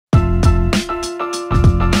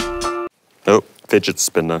Oh, fidget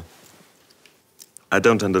spinner. I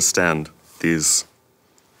don't understand these.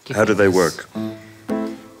 How do they work?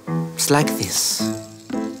 It's like this.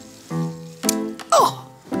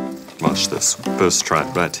 Watch this. First try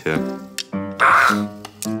it right here.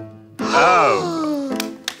 Oh!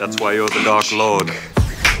 That's why you're the Dark Lord.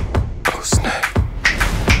 Oh, Snape.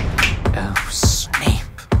 Oh, Snape.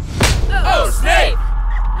 Oh, Snape!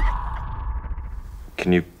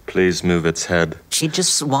 Can you please move its head? She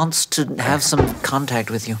just wants to have some contact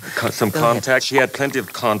with you. Some Go contact? ahead. She had plenty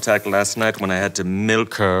of contact last night when I had to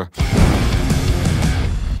milk her.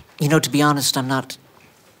 You know, to be honest, I'm not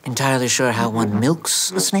entirely sure how one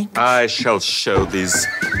milks a snake. I shall show these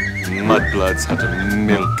mudbloods how to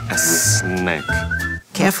milk a snake.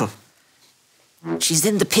 Careful. She's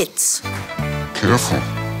in the pits. Careful.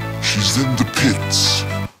 She's in the pits.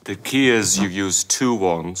 The key is you use 2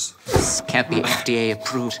 wands. This can't be FDA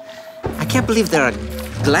approved. I can't believe there are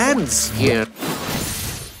glands here.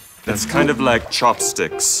 That's kind of like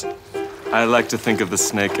chopsticks. I like to think of the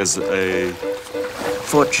snake as a...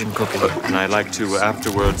 Fortune cookie. And I like to,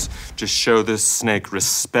 afterwards, just show this snake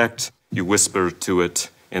respect. You whisper to it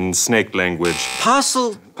in snake language.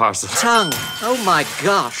 Parseltongue. Oh my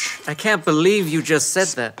gosh. I can't believe you just said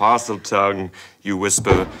that. Parseltongue, you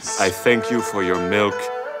whisper, I thank you for your milk.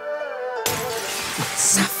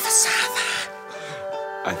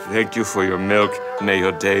 I thank you for your milk. May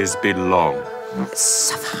your days be long.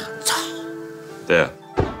 There.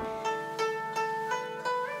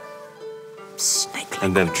 Snake.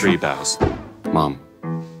 And then 3 bows. Mom,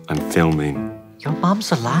 I'm filming. Your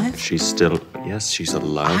mom's alive? She's still... Yes, she's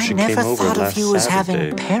alive. I She never came over thought of last you as Saturday.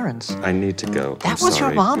 having parents. I need to go. That I'm was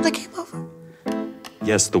sorry. your mom that came over?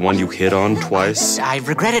 Yes, the one you hit on twice. I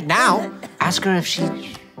regret it now. Ask her if she...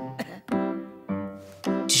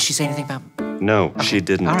 Did she say anything about... No, she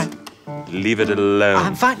didn't. All right. Leave it alone.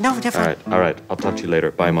 I'm fine. No, All different. right, all right. I'll talk to you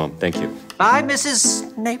later. Bye, Mom. Thank you. Bye,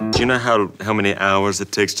 Mrs. Snape. Do you know how many hours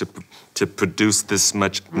it takes to produce this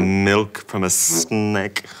much milk from a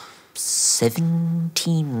snake?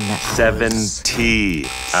 17 hours. 70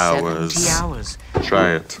 hours. 70 hours.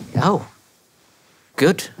 Try it. Oh.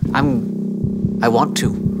 Good. I want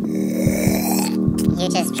to. You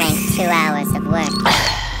just drank 2 hours of work.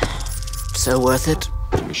 So worth it.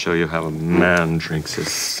 Let me show you how a man drinks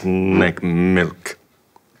his snake milk.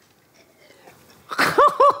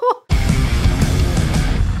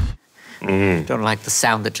 Don't like the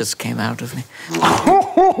sound that just came out of me.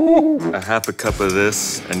 A half a cup of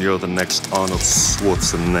this, and you're the next Arnold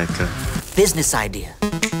Schwarzenegger. Business idea.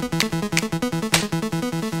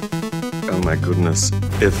 Oh my goodness.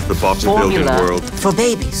 If the bodybuilding Formula world... for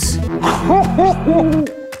babies.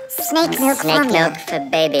 Snake milk for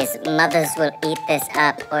babies. Mothers will eat this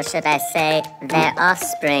up, or should I say, their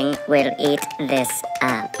offspring will eat this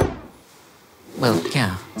up. Well,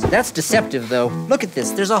 yeah. That's deceptive, though. Look at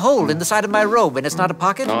this. There's a hole in the side of my robe, and it's not a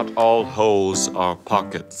pocket? Not all holes are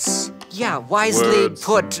pockets. Yeah, wisely Words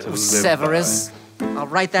put, to live Severus. I'll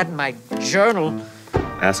write that in my journal.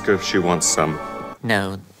 Ask her if she wants some.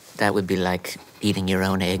 No, that would be like eating your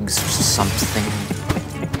own eggs or something.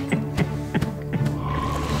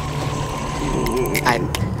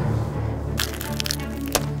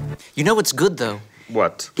 You know what's good, though?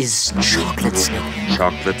 What? Is chocolate snake milk.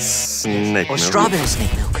 Chocolate snake Or milk? strawberry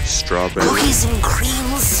snake milk. Strawberry. Cookies and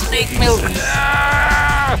cream snake milk.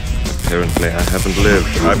 Apparently I haven't lived.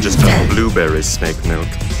 I've just done blueberry snake milk.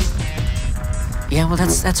 Yeah, well,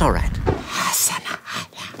 that's all right.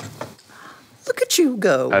 Look at you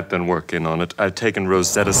go. I've been working on it. I've taken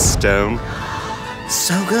Rosetta Stone.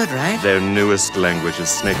 So good, right? Their newest language is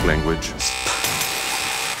snake language.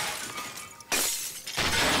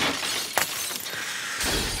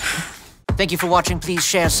 Thank you for watching. Please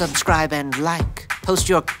share, subscribe, and like. Post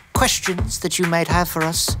your questions that you might have for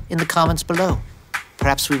us in the comments below.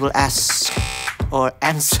 Perhaps we will ask, or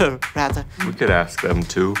answer, rather. We could ask them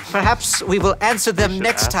too. Perhaps we will answer them should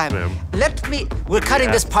next ask time. them. We're cutting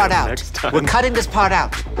this ask part them out. next time? We're cutting this part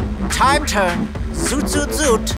out. Time turn. Zoot, zoot, zoot.